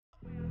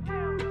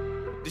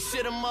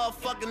shit a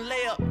motherfucking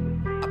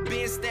layup. I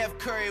been Steph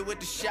Curry with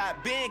the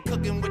shot, been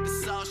cooking with the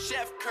sauce,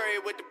 Chef Curry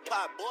with the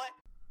pot,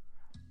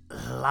 boy.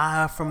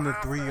 Live from the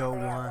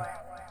 301,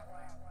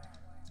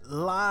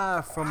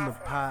 live from the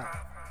pot.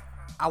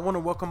 I want to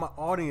welcome my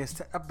audience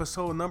to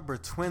episode number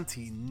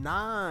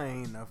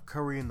 29 of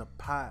Curry in the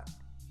Pot.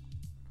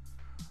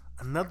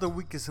 Another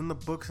week is in the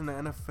books in the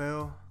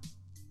NFL.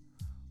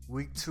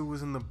 Week 2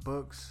 is in the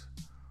books.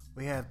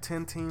 We have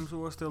 10 teams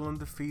who are still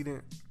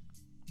undefeated,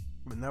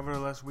 but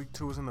nevertheless, week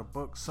 2 is in the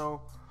books.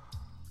 So,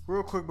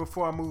 real quick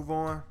before I move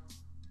on,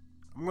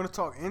 I'm going to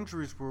talk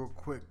injuries real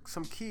quick.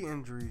 Some key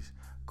injuries.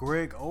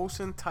 Greg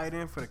Olsen, tight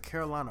end for the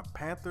Carolina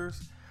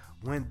Panthers,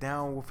 went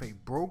down with a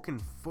broken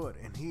foot,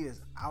 and he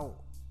is out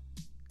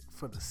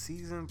for the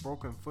season.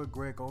 Broken foot.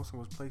 Greg Olsen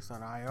was placed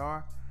on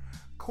IR.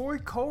 Corey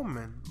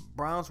Coleman,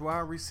 Browns wide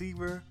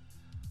receiver,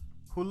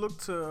 who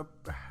looked to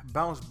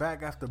bounce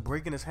back after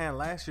breaking his hand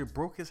last year,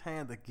 broke his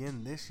hand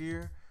again this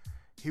year.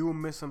 He will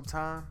miss some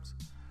times.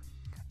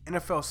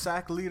 NFL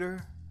sack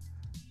leader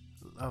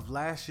of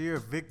last year,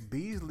 Vic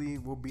Beasley,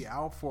 will be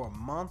out for a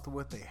month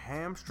with a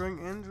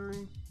hamstring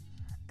injury.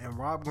 And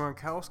Rob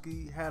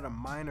Gronkowski had a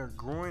minor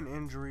groin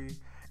injury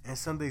in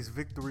Sunday's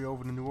victory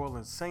over the New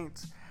Orleans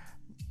Saints.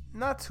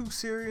 Not too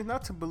serious,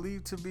 not to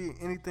believe to be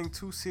anything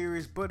too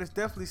serious, but it's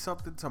definitely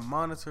something to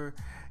monitor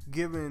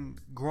given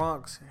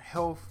Gronk's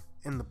health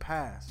in the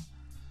past.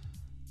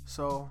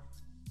 So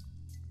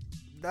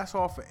that's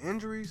all for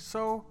injuries.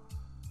 So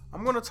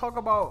I'm going to talk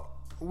about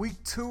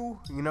week 2.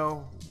 You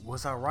know,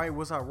 was I right?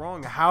 Was I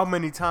wrong? How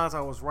many times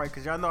I was right?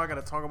 Because y'all know I got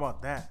to talk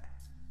about that.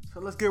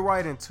 So let's get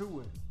right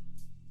into it.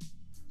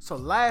 So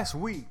last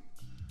week,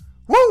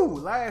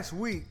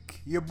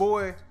 your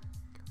boy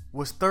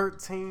was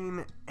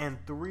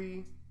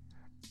 13-3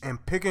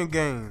 and picking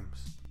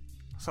games.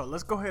 So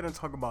let's go ahead and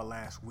talk about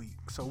last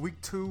week. So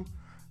week 2,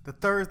 the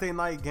Thursday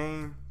night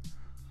game,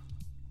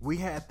 we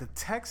had the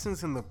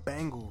Texans and the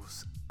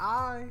Bengals.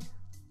 I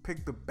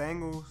picked the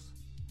Bengals.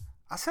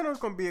 I said it was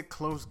going to be a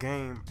close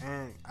game,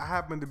 and I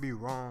happened to be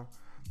wrong.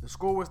 The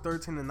score was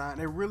 13-9.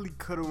 It really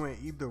could have went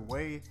either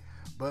way,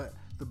 but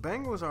the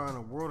Bengals are in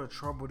a world of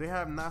trouble. They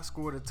have not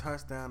scored a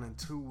touchdown in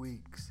 2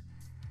 weeks,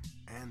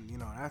 and you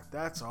know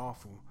that's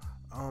awful.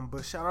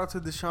 But shout out to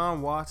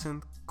Deshaun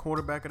Watson,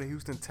 quarterback of the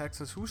Houston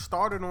Texans, who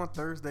started on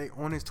Thursday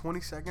on his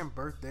 22nd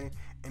birthday,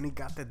 and he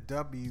got the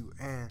W.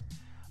 And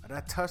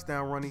that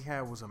touchdown run he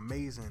had was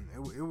amazing.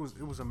 It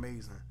was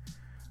amazing.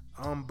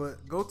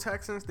 But go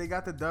Texans, they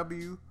got the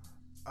W.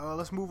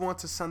 Let's move on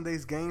to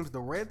Sunday's games.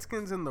 The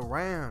Redskins and the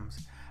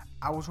Rams.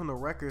 I was on the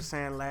record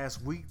saying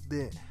last week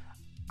that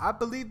I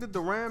believe that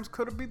the Rams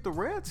could have beat the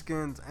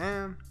Redskins,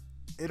 and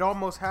it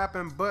almost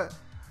happened, but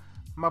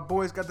my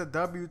boys got the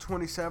W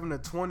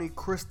 27-20.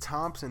 Chris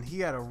Thompson,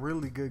 he had a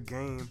really good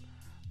game.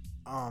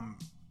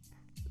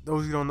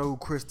 Those of you who don't know who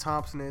Chris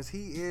Thompson is,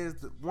 he is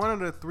one of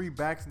the 3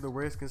 backs that the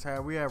Redskins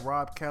have. We have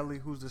Rob Kelly,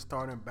 who's the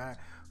starting back.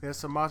 We have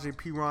Samaje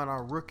Perine,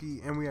 our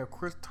rookie, and we have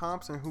Chris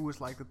Thompson, who is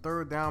like the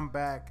 3rd down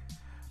back.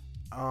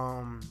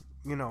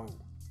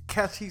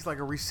 He's like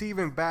a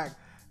receiving back,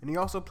 and he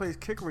also plays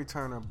kick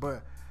returner,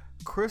 but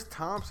Chris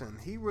Thompson,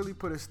 he really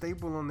put a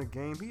staple on the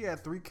game. He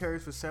had 3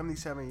 carries for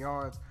 77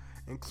 yards,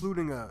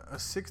 including a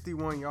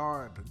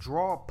 61-yard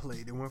draw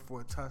play that went for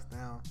a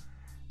touchdown.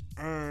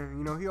 And,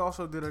 you know, he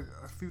also did a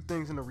few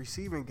things in the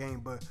receiving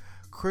game, but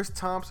Chris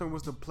Thompson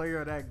was the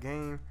player of that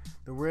game.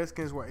 The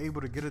Redskins were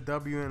able to get a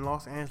W in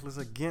Los Angeles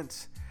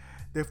against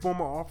their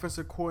former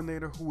offensive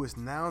coordinator, who is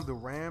now the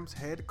Rams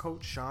head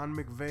coach, Sean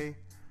McVay.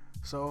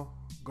 So,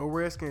 go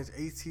Redskins,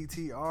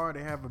 ATTR.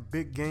 They have a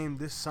big game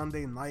this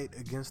Sunday night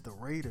against the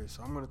Raiders.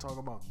 So, I'm going to talk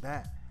about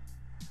that.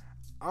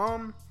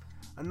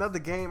 Another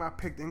game I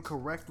picked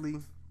incorrectly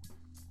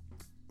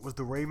was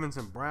the Ravens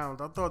and Browns.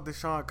 I thought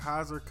Deshaun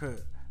Kaiser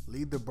could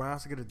lead the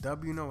Browns to get a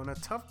W. You know, in a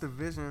tough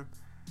division,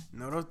 you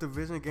know, those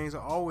division games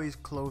are always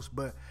close,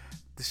 but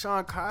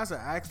Deshaun Kaiser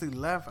actually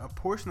left a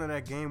portion of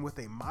that game with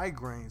a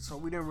migraine, so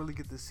we didn't really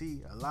get to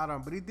see a lot of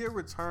him, but he did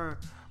return.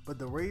 But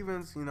the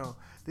Ravens, you know,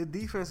 their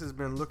defense has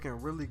been looking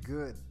really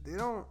good.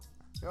 Their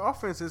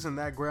offense isn't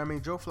that great. I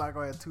mean, Joe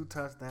Flacco had 2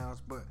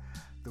 touchdowns, but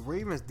the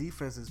Ravens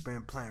defense has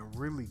been playing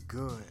really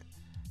good.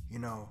 You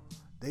know,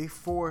 they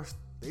forced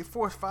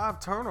 5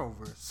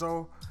 turnovers.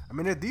 So, I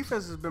mean, their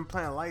defense has been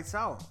playing lights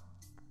out.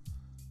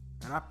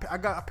 And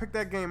I picked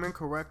that game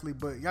incorrectly,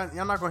 but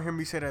y'all not gonna hear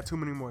me say that too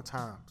many more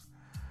times.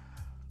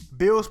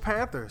 Bills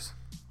Panthers.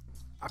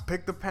 I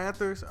picked the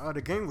Panthers.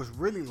 The game was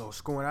really low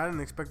scoring. I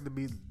didn't expect it to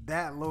be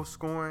that low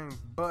scoring,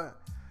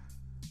 but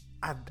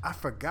I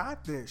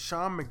forgot that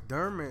Sean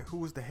McDermott, who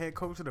was the head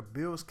coach of the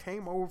Bills,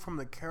 came over from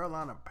the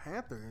Carolina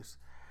Panthers.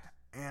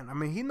 And, I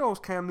mean, he knows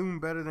Cam Newton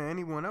better than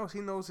anyone else. He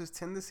knows his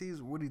tendencies,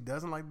 what he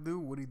doesn't like to do,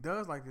 what he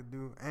does like to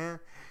do. And,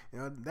 you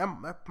know,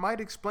 that might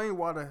explain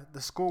why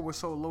the score was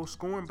so low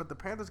scoring. But the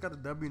Panthers got the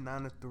W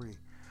 9-3.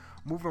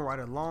 Moving right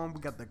along, we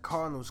got the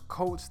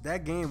Cardinals-Colts.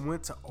 That game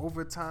went to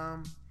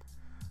overtime.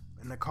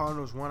 And the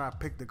Cardinals won. I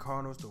picked the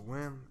Cardinals to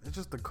win. It's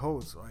just the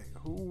Colts. Like,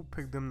 who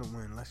picked them to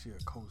win unless you're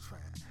a Colts fan?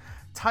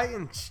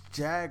 Titans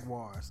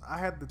Jaguars. I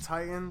had the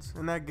Titans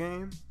in that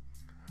game,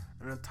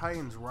 and the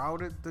Titans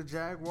routed the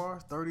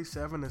Jaguars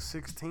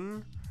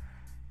 37-16.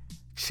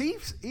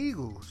 Chiefs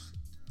Eagles.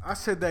 I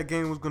said that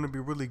game was going to be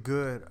really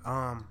good.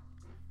 I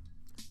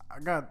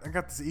got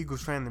this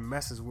Eagles fan that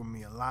messes with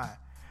me a lot.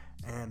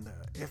 And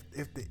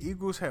if the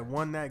Eagles had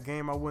won that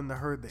game, I wouldn't have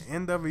heard the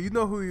end of it. You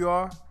know who you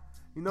are.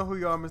 You know who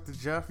you are, Mr.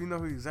 Jeff. You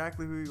know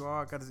exactly who you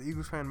are. I got this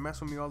Eagles fan mess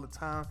with me all the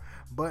time.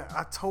 But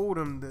I told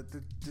him that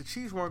the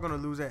Chiefs weren't going to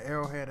lose at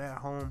Arrowhead at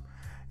home.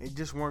 They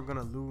just weren't going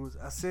to lose.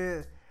 I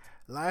said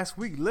last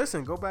week,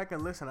 listen, go back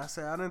and listen. I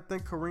said I didn't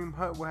think Kareem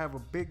Hunt would have a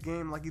big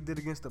game like he did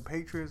against the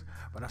Patriots.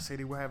 But I said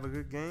he would have a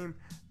good game.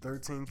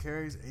 13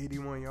 carries,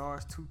 81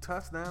 yards, 2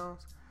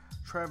 touchdowns.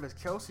 Travis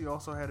Kelce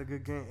also had a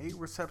good game. 8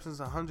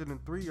 receptions,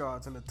 103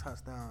 yards, and a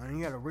touchdown. And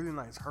he had a really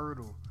nice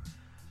hurdle.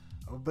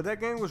 But that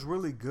game was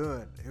really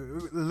good.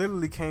 It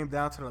literally came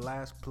down to the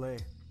last play.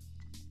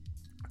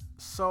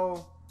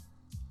 So,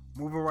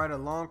 moving right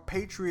along.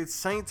 Patriots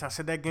Saints. I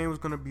said that game was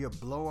going to be a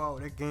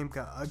blowout. That game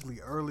got ugly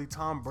early.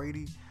 Tom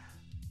Brady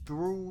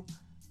threw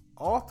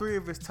all 3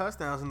 of his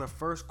touchdowns in the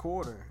first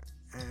quarter.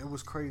 And it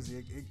was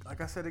crazy.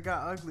 Like I said, it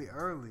got ugly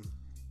early.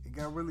 It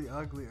got really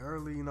ugly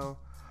early. You know,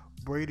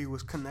 Brady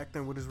was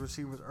connecting with his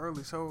receivers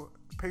early. So,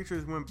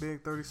 Patriots went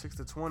big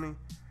 36-20.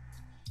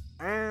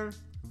 And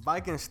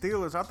Vikings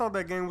Steelers. I thought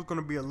that game was going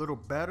to be a little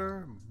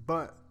better,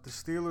 but the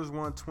Steelers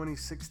won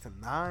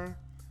 26-9.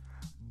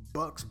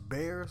 Bucks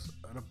Bears.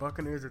 The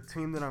Buccaneers, a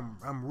team that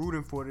I'm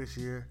rooting for this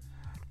year.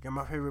 Got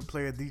my favorite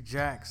player D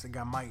Jax. They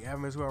got Mike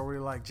Evans, who I really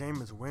like.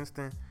 Jameis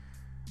Winston.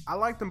 I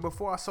liked them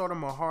before I saw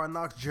them on Hard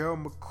Knocks. Gerald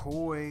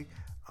McCoy,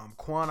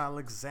 Quan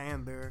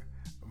Alexander,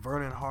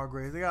 Vernon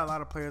Hargraves. They got a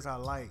lot of players I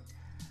like.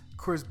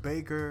 Chris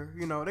Baker.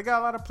 You know, they got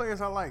a lot of players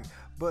I like,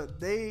 but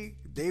they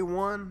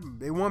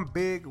won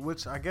big,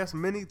 which I guess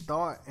many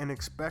thought and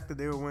expected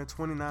they would win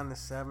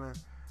 29-7.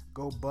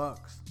 Go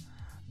Bucks.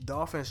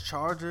 Dolphins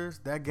Chargers.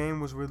 That game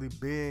was really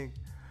big.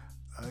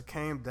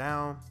 Came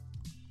down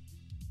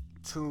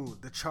to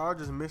the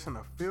Chargers missing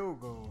a field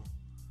goal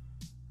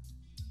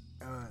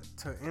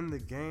to end the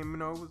game. You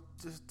know, it was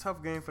just a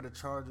tough game for the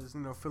Chargers.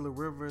 You know, Phillip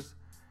Rivers,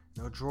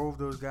 drove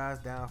those guys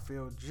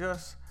downfield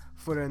just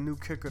for their new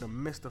kicker to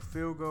miss the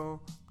field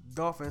goal.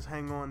 Dolphins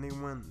hang on. They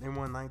won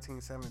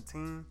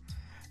 19-17.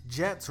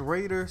 Jets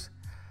Raiders.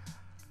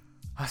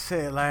 I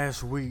said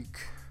last week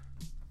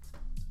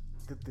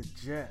that the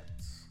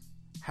Jets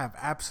have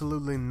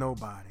absolutely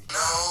nobody.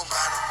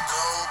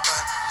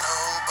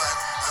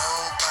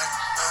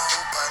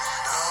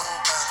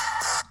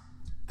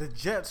 The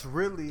Jets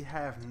really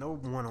have no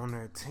one on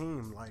their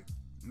team. Like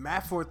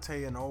Matt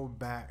Forte, an old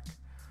back,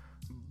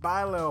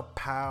 Bilal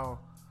Powell.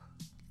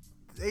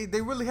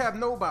 They really have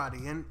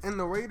nobody. And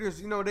the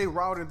Raiders, they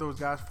routed those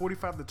guys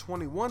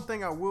 45-20. One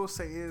thing I will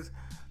say is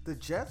the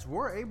Jets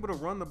were able to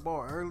run the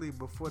ball early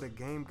before the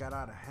game got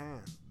out of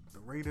hand. The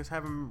Raiders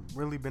haven't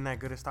really been that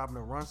good at stopping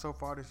the run so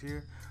far this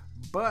year.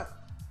 But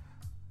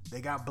they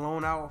got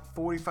blown out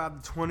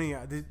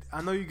 45-20.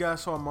 I know you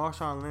guys saw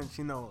Marshawn Lynch,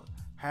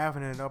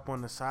 having it up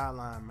on the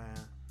sideline, man.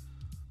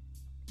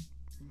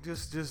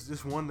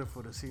 Just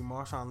wonderful to see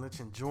Marshawn Lynch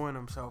enjoying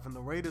himself. And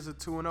the Raiders are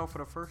 2-0 for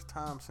the first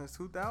time since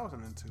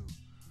 2002.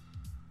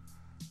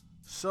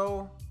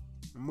 So,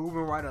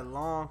 moving right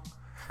along.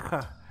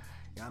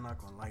 Y'all not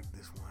going to like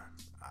this one.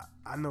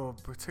 I know a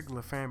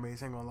particular fan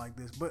base ain't going to like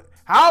this. But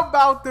how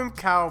about them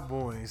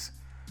Cowboys?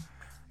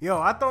 Yo,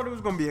 I thought it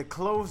was going to be a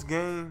close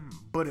game,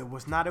 but it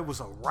was not. It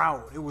was a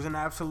rout. It was an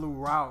absolute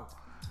rout.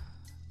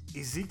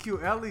 Ezekiel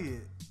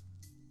Elliott,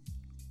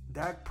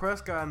 Dak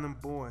Prescott and them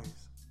boys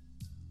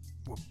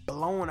were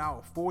blown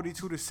out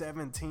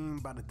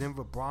 42-17 by the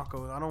Denver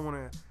Broncos. I don't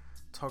want to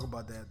talk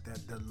about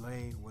that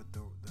delay with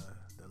the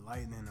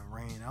lightning and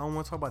rain. I don't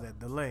want to talk about that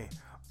delay.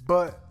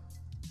 But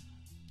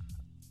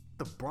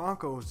the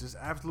Broncos just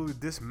absolutely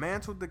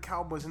dismantled the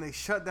Cowboys, and they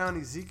shut down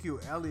Ezekiel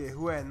Elliott,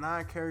 who had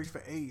 9 carries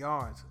for 8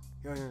 yards.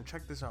 Yo,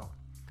 check this out.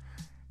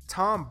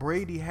 Tom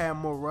Brady had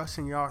more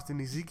rushing yards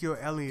than Ezekiel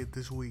Elliott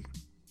this week.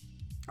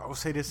 I will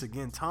say this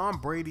again.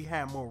 Tom Brady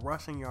had more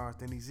rushing yards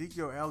than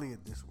Ezekiel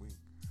Elliott this week.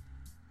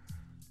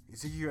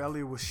 Ezekiel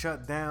Elliott was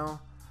shut down.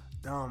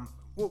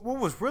 What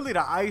was really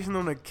the icing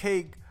on the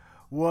cake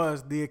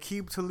was the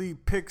Aqib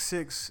Talib pick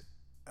six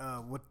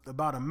with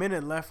about a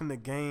minute left in the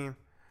game.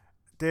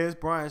 Dez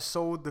Bryant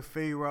sold the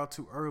fade route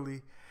too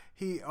early.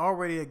 He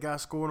already had got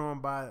scored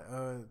on by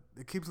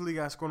Aqib Talib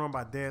got scored on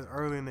by Dez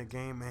early in the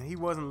game, and he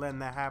wasn't letting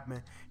that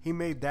happen. He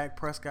made Dak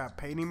Prescott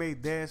pay, and he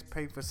made Dez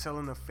pay for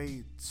selling the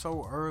fade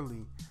so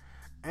early.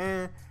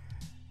 And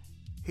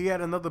he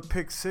had another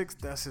pick six.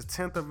 That's his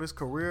 10th of his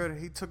career.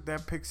 He took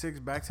that pick six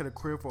back to the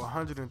crib for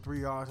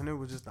 103 yards, and it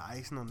was just the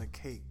icing on the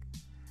cake.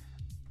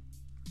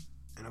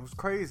 And it was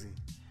crazy.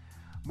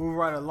 Moving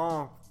right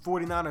along,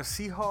 49ers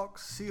Seahawks.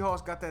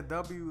 Seahawks got that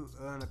W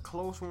in a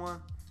close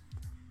one,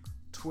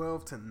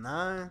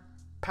 12-9.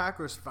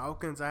 Packers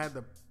Falcons. I had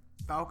the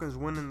Falcons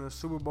winning the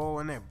Super Bowl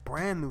in that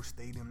brand new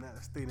stadium.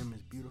 That stadium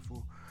is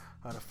beautiful.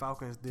 The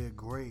Falcons did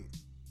great.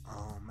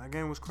 That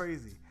game was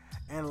crazy.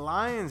 And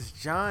Lions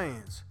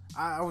Giants.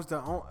 I was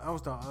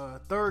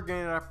the third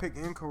game that I picked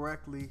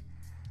incorrectly,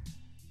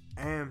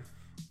 and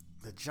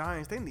the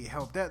Giants, they need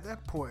help.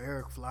 That poor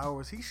Eric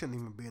Flowers, he shouldn't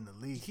even be in the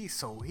league. He's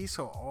so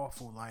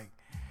awful. Like,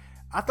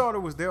 I thought it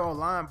was their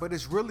line, but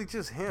it's really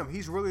just him.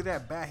 He's really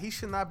that bad. He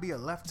should not be a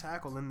left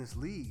tackle in this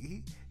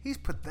league. He's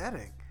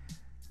pathetic.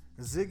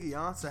 Ziggy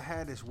Ansah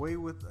had his way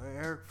with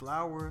Eric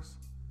Flowers,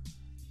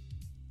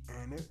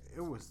 and it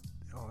was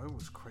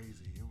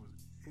crazy.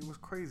 It was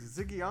crazy.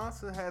 Ziggy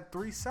Ansah had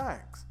 3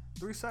 sacks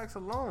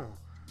alone,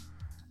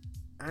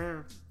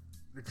 and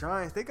the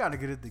Giants, they got to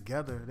get it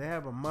together. They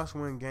have a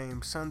must-win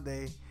game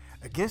Sunday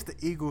against the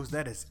Eagles.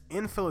 That is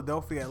in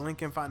Philadelphia at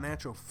Lincoln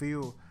Financial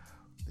Field.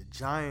 The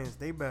Giants,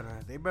 they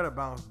better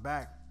bounce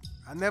back.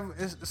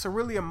 It's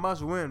really a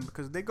must-win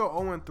because they go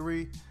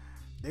 0-3.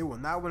 They will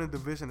not win the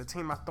division. The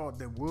team I thought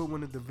that would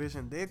win the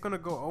division, they're gonna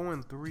go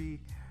 0-3,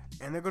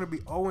 and they're gonna be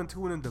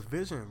 0-2 in the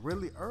division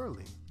really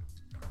early.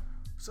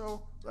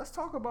 So let's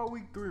talk about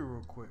week 3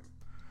 real quick.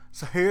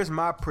 So here's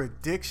my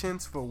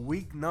predictions for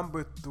week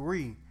number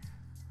 3.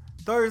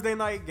 Thursday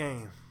night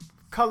game,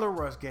 color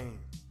rush game.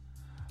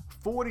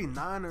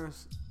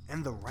 49ers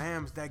and the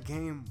Rams. That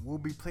game will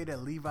be played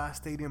at Levi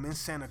Stadium in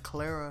Santa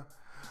Clara.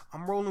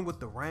 I'm rolling with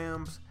the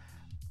Rams.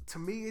 To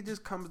me, it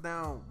just comes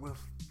down with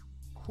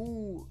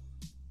who.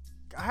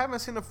 I haven't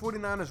seen the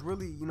 49ers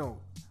really,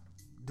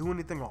 do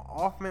anything on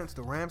offense.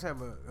 The Rams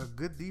have a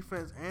good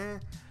defense,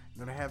 and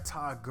you're going to have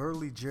Todd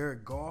Gurley.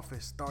 Jared Goff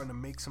is starting to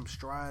make some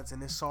strides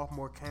in his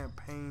sophomore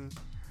campaign.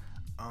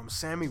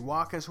 Sammy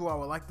Watkins, who I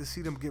would like to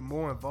see them get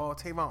more involved.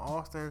 Tavon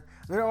Austin.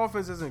 Their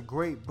offense isn't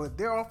great, but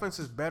their offense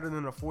is better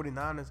than the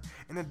 49ers,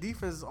 and the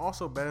defense is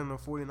also better than the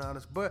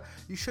 49ers. But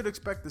you should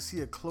expect to see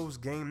a close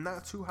game,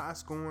 not too high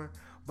scoring,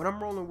 but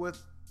I'm rolling with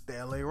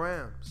the LA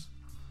Rams.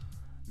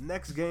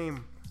 Next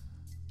game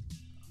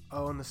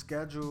on the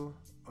schedule,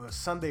 a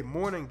Sunday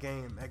morning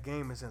game. That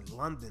game is in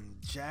London.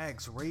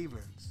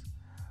 Jags-Ravens.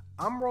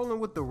 I'm rolling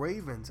with the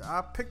Ravens.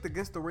 I picked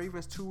against the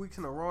Ravens 2 weeks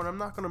in a row, and I'm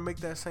not going to make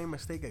that same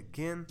mistake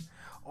again.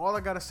 All I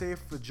got to say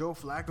for Joe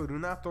Flacco, do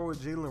not throw it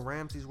Jalen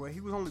Ramsey's way. He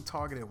was only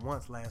targeted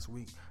once last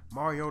week.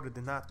 Mariota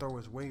did not throw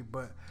his way,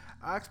 but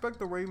I expect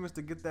the Ravens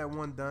to get that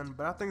one done,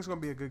 but I think it's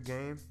going to be a good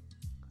game.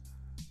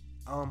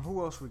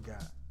 Who else we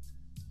got?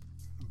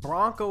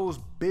 Broncos,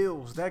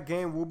 Bills. That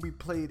game will be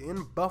played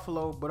in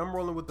Buffalo, but I'm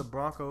rolling with the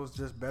Broncos.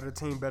 Just better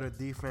team, better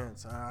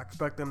defense. I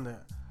expect them to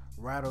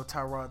rattle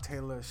Tyrod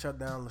Taylor, shut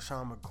down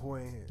LaShawn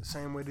McCoy,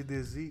 same way they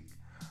did Zeke.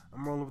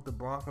 I'm rolling with the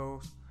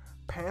Broncos.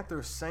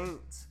 Panthers,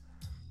 Saints.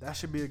 That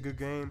should be a good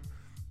game.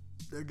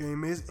 The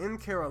game is in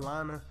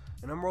Carolina,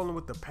 and I'm rolling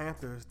with the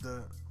Panthers.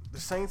 The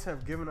Saints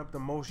have given up the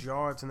most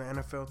yards in the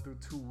NFL through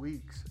 2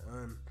 weeks,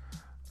 and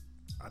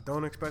I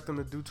don't expect them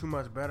to do too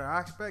much better.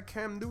 I expect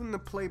Cam Newton to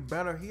play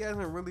better. He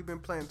hasn't really been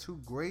playing too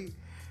great.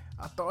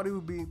 I thought he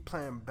would be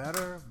playing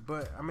better,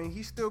 but I mean,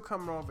 he's still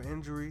coming off an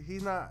injury.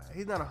 He's not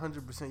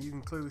 100%. You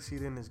can clearly see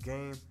it in his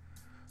game.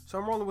 So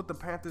I'm rolling with the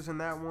Panthers in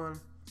that one.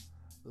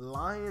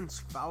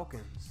 Lions,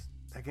 Falcons.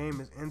 That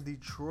game is in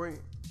Detroit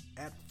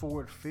at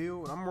Ford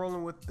Field. I'm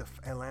rolling with the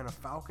Atlanta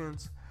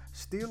Falcons.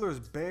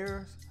 Steelers,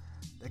 Bears.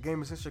 That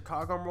game is in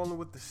Chicago. I'm rolling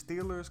with the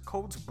Steelers.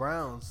 Colts,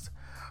 Browns.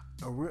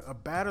 A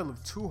battle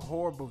of 2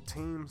 horrible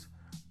teams,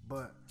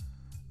 but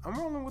I'm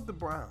rolling with the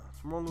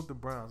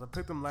Browns. I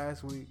picked them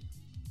last week.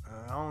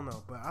 I don't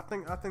know, but I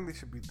think they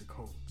should beat the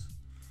Colts.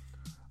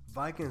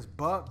 Vikings,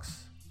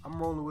 Bucks.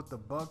 I'm rolling with the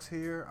Bucks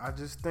here. I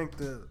just think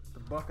the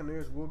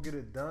Buccaneers will get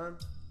it done.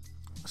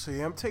 So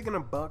yeah, I'm taking the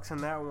Bucks in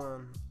that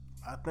one.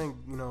 I think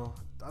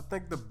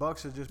the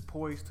Bucks are just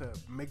poised to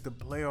make the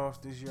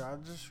playoffs this year. I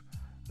just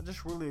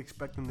really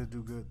expect them to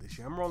do good this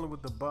year. I'm rolling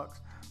with the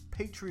Bucks.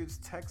 Patriots,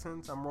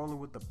 Texans. I'm rolling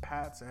with the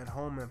Pats at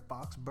home in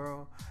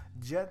Foxborough.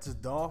 Jets,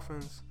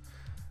 Dolphins.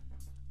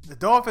 The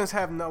Dolphins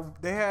have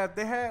they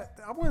had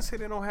I wouldn't say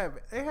they don't have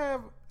it. They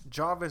have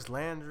Jarvis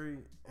Landry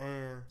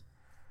and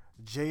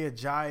Jay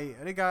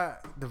Ajayi. They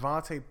got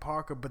Devontae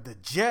Parker, but the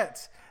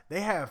Jets,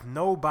 they have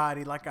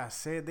nobody. Like I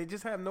said, they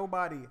just have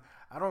nobody.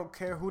 I don't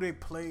care who they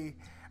play.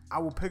 I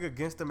will pick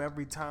against them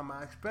every time.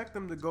 I expect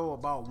them to go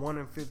about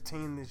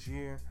 1-15 this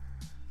year.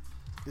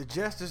 The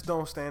Jets just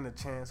don't stand a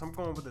chance. I'm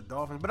going with the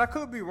Dolphins, but I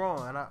could be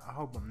wrong, and I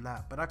hope I'm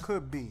not, but I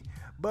could be.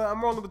 But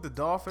I'm rolling with the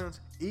Dolphins.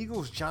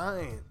 Eagles,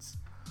 Giants.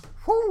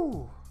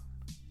 Whoo!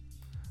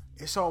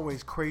 It's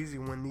always crazy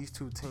when these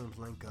two teams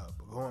link up.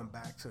 Going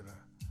back to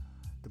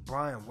the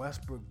Brian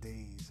Westbrook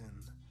days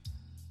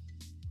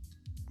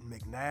and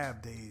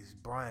McNabb days,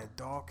 Brian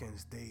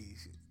Dawkins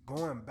days.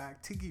 Going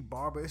back, Tiki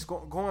Barber. It's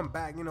going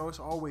back. It's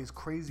always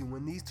crazy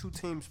when these two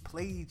teams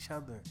play each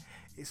other.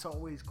 It's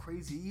always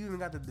crazy. You even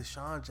got the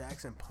Deshaun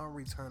Jackson punt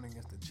return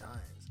against the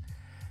Giants.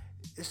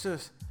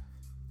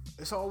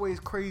 It's always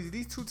crazy.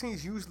 These two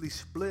teams usually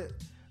split,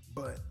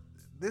 but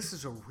this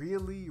is a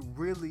really,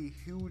 really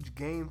huge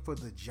game for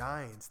the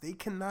Giants. They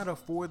cannot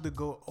afford to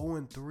go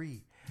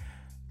 0-3.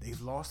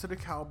 They've lost to the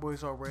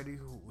Cowboys already,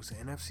 who was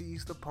an NFC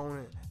East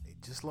opponent. They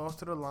just lost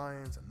to the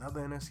Lions,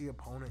 another NFC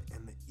opponent,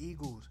 and the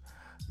Eagles.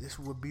 this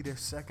would be their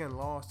second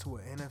loss to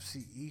an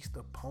NFC East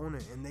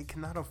opponent, and they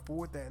cannot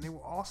afford that. And they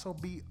will also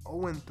be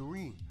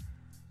 0-3.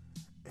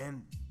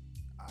 And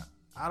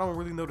I don't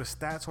really know the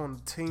stats on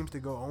teams that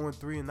go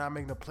 0-3 and not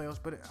making the playoffs,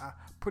 but I'm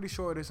pretty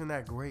sure it isn't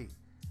that great.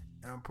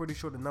 And I'm pretty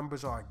sure the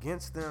numbers are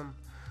against them.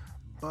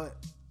 But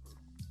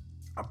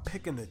I'm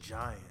picking the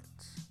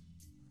Giants.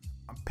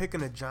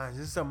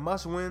 This is a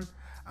must-win.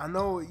 I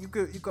know you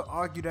could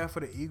argue that for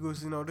the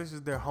Eagles. This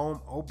is their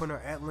home opener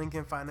at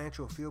Lincoln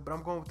Financial Field, but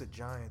I'm going with the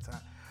Giants.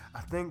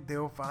 I think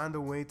they'll find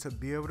a way to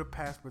be able to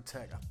pass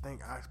protect.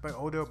 I expect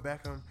Odell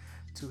Beckham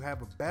to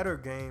have a better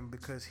game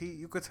because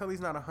you could tell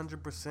he's not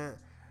 100%.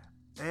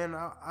 And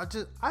I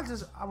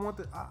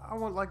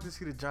want like to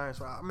see the Giants.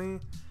 So I mean,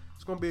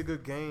 it's gonna be a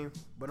good game.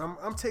 But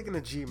I'm taking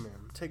the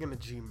G-man.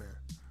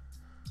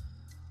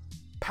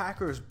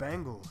 Packers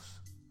Bengals.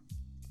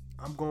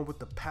 I'm going with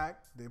the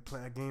Pack. They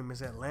play a game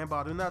is at Lambeau.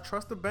 I do not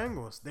trust the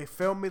Bengals. They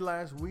failed me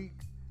last week.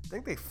 I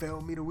think they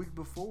failed me the week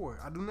before.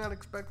 I do not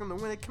expect them to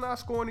win. They cannot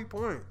score any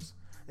points.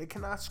 They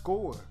cannot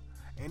score.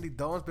 Andy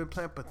Dalton's been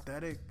playing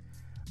pathetic.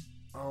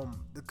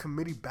 The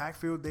committee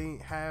backfield they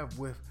have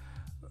with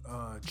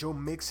Joe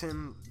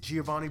Mixon,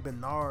 Giovanni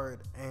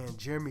Bernard, and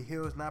Jeremy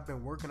Hill has not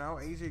been working out.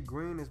 AJ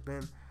Green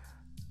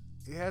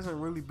he hasn't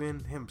really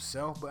been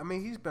himself, but I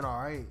mean he's been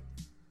all right.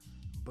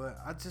 But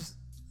I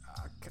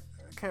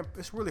can't.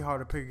 It's really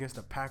hard to pick against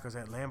the Packers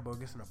at Lambeau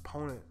against an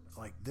opponent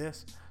like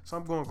this. So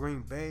I'm going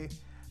Green Bay.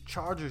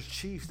 Chargers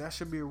Chiefs. That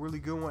should be a really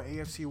good one.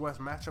 AFC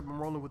West matchup.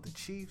 I'm rolling with the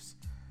Chiefs.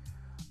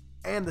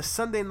 And the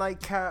Sunday night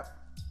cap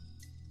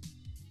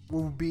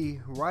will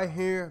be right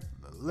here,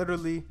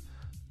 literally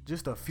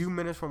just a few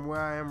minutes from where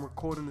I am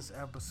recording this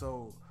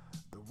episode.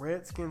 The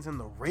Redskins and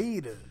the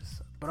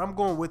Raiders. But I'm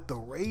going with the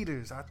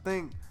Raiders. I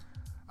think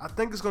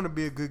it's going to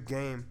be a good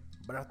game,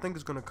 but I think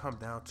it's going to come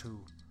down to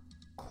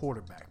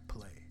quarterback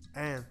play.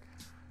 And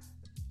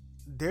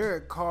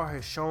Derek Carr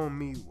has shown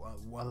me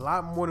a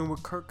lot more than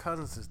what Kirk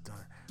Cousins has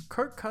done.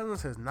 Kirk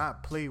Cousins has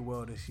not played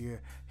well this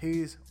year.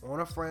 He's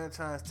on a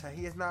franchise tag.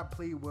 He has not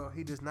played well.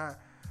 He does not,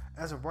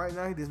 as of right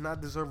now, he does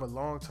not deserve a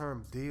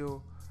long-term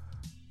deal.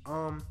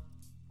 One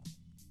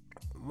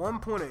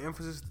point of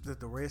emphasis that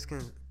the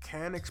Redskins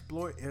can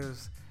exploit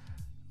is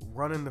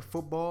running the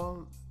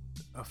football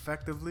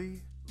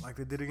effectively, like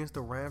they did against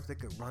the Rams. They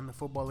could run the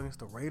football against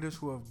the Raiders,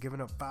 who have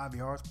given up 5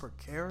 yards per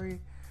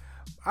carry.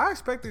 I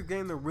expect this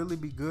game to really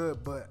be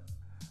good, but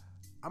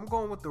I'm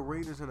going with the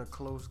Raiders in a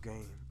close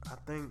game. I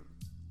think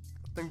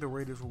the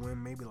Raiders will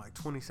win maybe like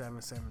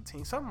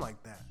 27-17, something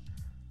like that.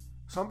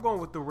 So I'm going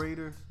with the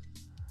Raiders.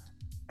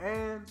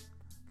 And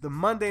the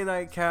Monday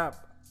night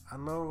cap, I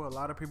know a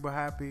lot of people are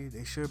happy.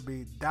 They should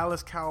be.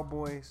 Dallas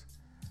Cowboys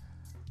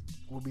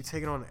will be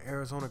taking on the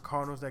Arizona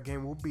Cardinals. That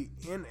game will be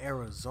in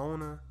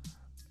Arizona.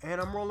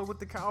 And I'm rolling with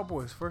the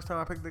Cowboys. First time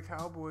I picked the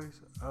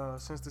Cowboys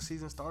since the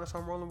season started, so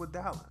I'm rolling with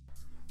Dallas.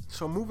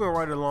 So moving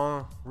right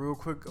along real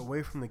quick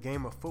away from the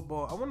game of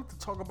football, I wanted to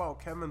talk about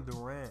Kevin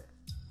Durant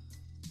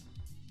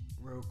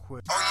real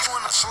quick. Oh, you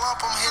in a slump?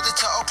 I'm headed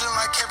to Oakland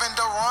like Kevin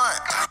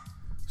Durant.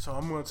 So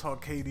I'm going to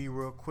talk KD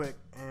real quick.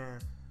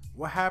 And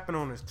what happened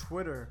on his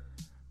Twitter,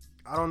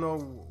 I don't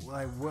know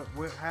like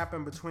what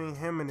happened between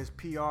him and his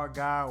PR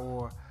guy,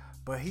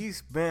 but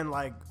he's been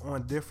like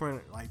on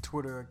different like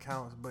Twitter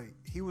accounts. But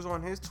he was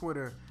on his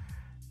Twitter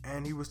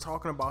and he was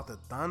talking about the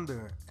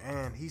Thunder,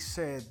 and he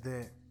said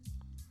that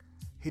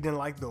he didn't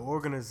like the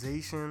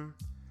organization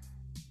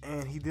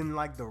and he didn't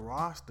like the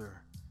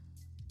roster.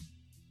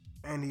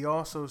 And he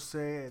also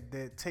said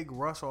that take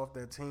Russ off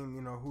that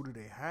team, who do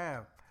they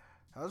have?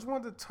 I just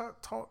wanted to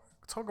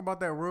talk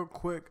about that real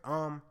quick.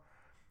 I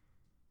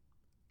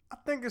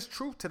think it's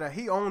truth to that.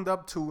 He owned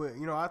up to it.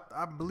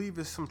 I believe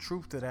there's some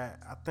truth to that.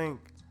 I think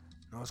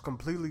it's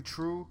completely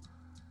true.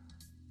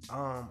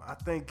 I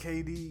think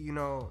KD,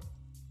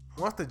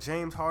 once the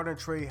James Harden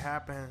trade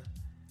happened,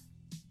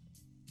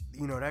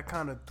 that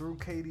kind of threw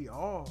KD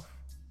off.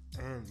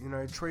 And,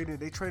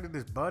 they traded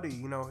his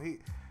buddy.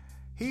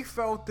 He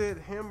felt that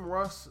him,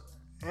 Russ,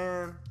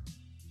 and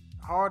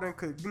Harden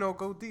could,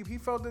 go deep. He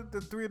felt that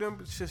the three of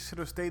them should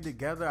have stayed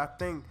together. I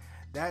think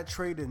that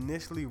trade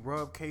initially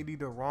rubbed KD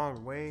the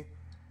wrong way.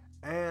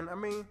 And,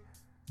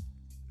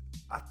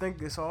 I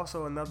think it's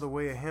also another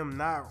way of him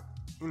not,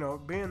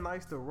 being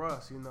nice to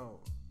Russ,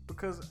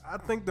 because I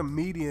think the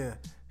media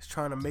is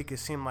trying to make it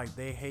seem like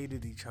they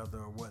hated each other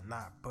or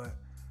whatnot. But,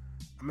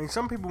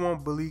 some people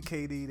won't believe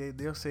KD.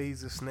 They'll say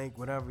he's a snake,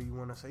 whatever you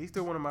want to say. He's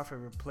still one of my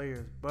favorite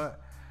players. But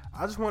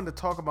I just wanted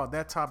to talk about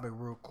that topic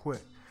real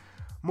quick.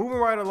 Moving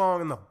right along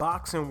in the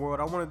boxing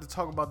world, I wanted to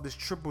talk about this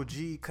Triple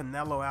G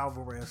Canelo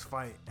Alvarez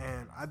fight.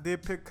 And I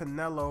did pick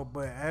Canelo,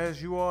 but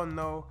as you all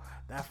know,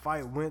 that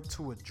fight went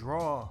to a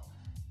draw.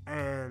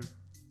 And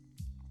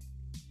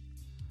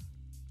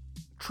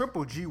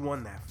Triple G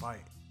won that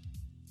fight.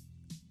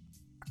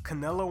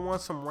 Canelo won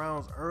some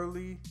rounds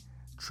early.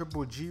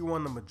 Triple G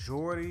won the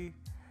majority.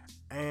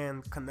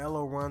 And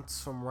Canelo won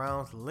some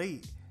rounds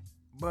late.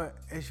 But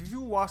as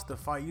you watch the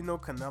fight,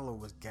 Canelo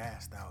was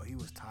gassed out. He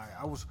was tired.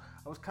 I was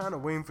kind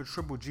of waiting for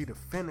Triple G to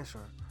finish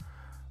him.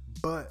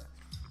 But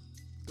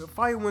the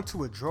fight went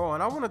to a draw,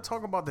 and I want to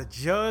talk about the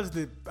judge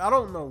that I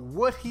don't know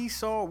what he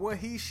saw, what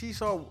she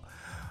saw.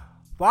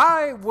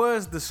 Why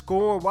was the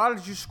score? Why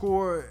did you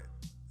score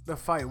the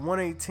fight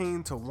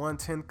 118 to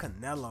 110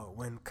 Canelo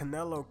when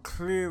Canelo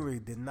clearly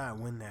did not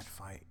win that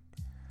fight?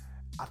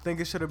 I think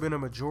it should have been a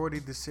majority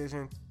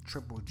decision,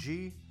 Triple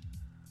G,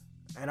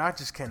 and I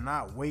just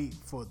cannot wait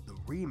for the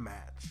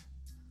rematch.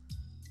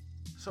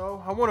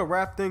 So I want to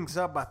wrap things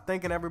up by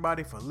thanking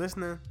everybody for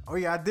listening. Oh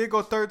yeah, I did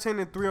go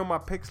 13-3 on my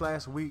picks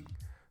last week.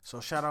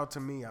 So shout out to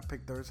me. I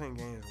picked 13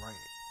 games right.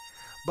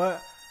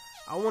 But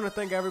I want to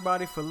thank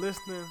everybody for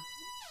listening.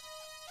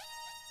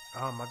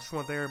 I just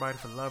want to thank everybody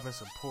for love and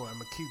support. I'm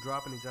going to keep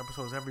dropping these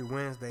episodes every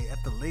Wednesday,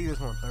 at the latest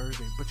on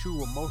Thursday. But you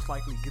will most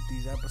likely get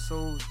these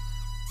episodes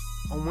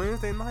on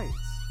Wednesday nights.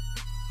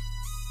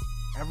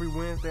 Every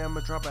Wednesday I'm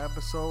going to drop an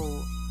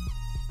episode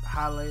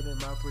highlighting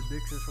my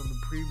predictions from the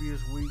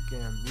previous week,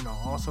 and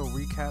also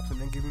recaps, and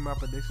then give you my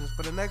predictions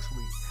for the next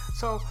week.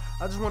 So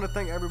I just want to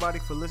thank everybody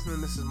for listening.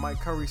 This is Mike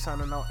Curry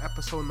signing out.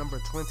 Episode number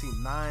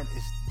 29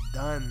 is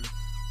done.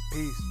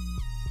 Peace.